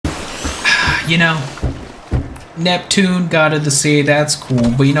You know, Neptune, god of the sea, that's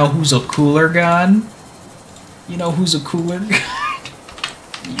cool. But you know who's a cooler god? You know who's a cooler god?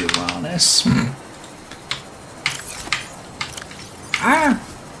 Uranus. Ah,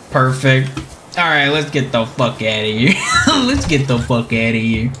 perfect. Alright, let's get the fuck out of here. Let's get the fuck out of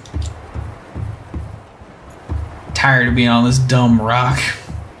here. Tired of being on this dumb rock.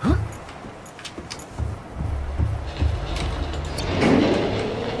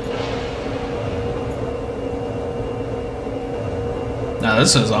 No,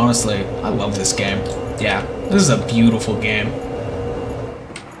 this is honestly, I love this game. Yeah, this is a beautiful game.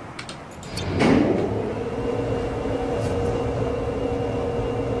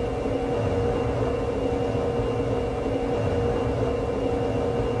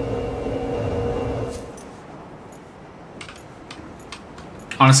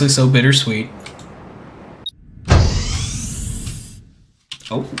 Honestly, so bittersweet.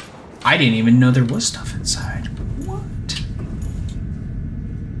 Oh, I didn't even know there was stuff inside. What?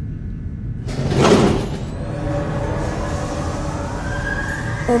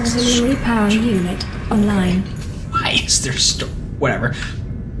 Auxiliary power unit online. Why is there whatever.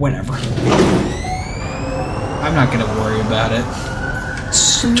 Whatever. I'm not gonna worry about it.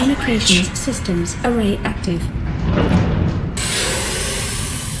 Communications systems array active.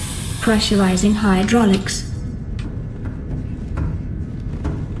 Pressurizing hydraulics.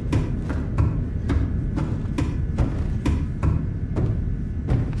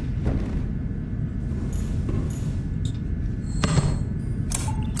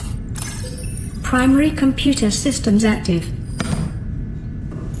 Primary computer systems active.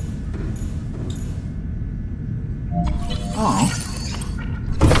 Oh.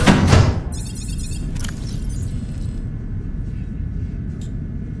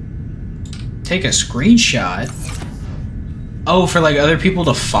 Take a screenshot? Oh, for like other people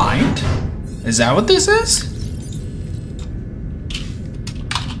to find? Is that what this is?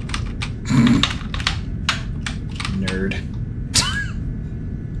 Nerd.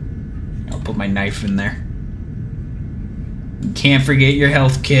 I'll put my knife in there. You can't forget your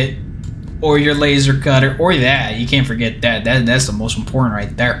health kit. Or your laser cutter. Or that. You can't forget that. That's the most important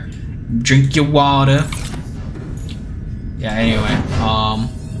right there. Drink your water. Yeah, anyway.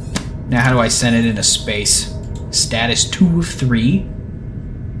 Now how do I send it into space? Status 2 of 3.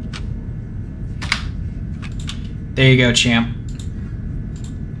 There you go, champ.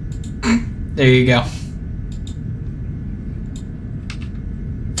 There you go.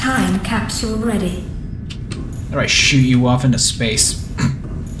 Time capsule ready. How do I shoot you off into space?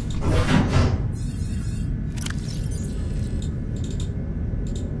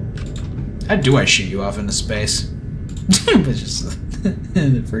 How do I shoot you off into space? It's just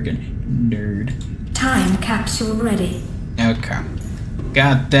the freaking nerd. Time capsule ready. Okay.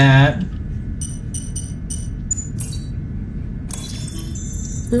 Got that.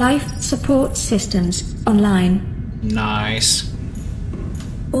 Life support systems online. Nice.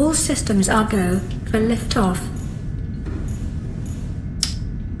 All systems are go for liftoff.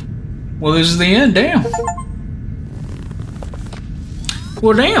 Well, this is the end. Damn.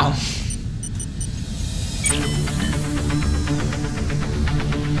 Well, damn.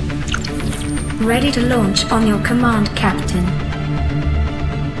 Ready to launch on your command, Captain.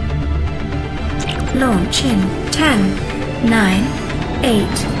 Launch in 10, 9,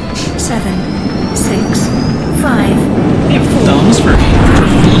 8, 7, 6, 5, They have thumbs for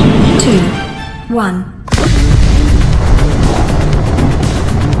feet. 2, 1.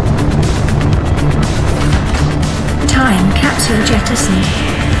 Time capsule jettison.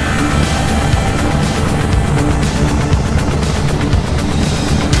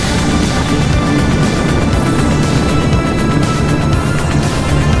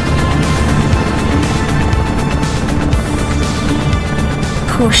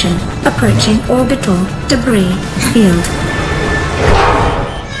 Caution, approaching orbital debris field.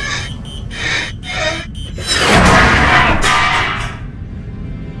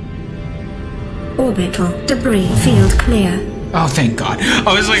 Orbital debris field clear. Oh, thank God.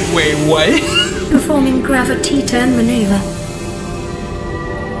 I was like, wait, what? Performing gravity turn maneuver.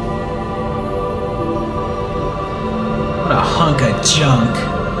 What a hunk of junk.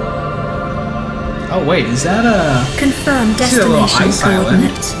 Oh, wait, is that a... Confirm See that little destination ice island?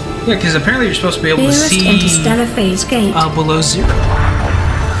 coordinates. Yeah, because apparently you're supposed to be able to Nearest see interstellar phase gate. below zero.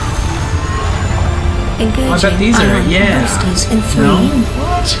 Engaging I bet these are, ion yeah. boosters in 3, No?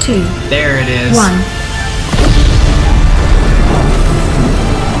 What? 2, There it is. 1.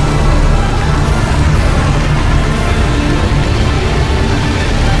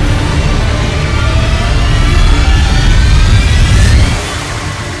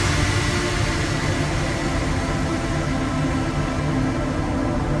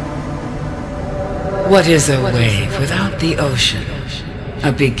 What is a wave without the ocean?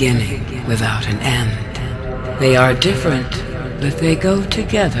 A beginning without an end. They are different, but they go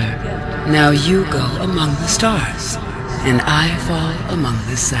together. Now you go among the stars, and I fall among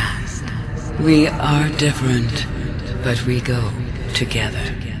the sand. We are different, but we go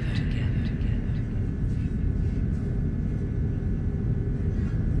together.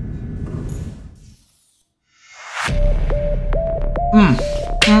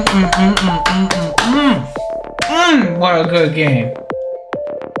 What a good game.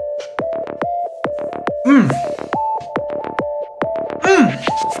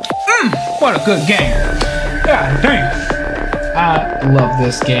 What a good game. God dang. I love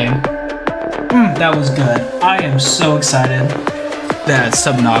this game. That was good. I am so excited that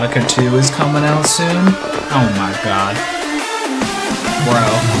Subnautica 2 is coming out soon. Oh my god. Bro.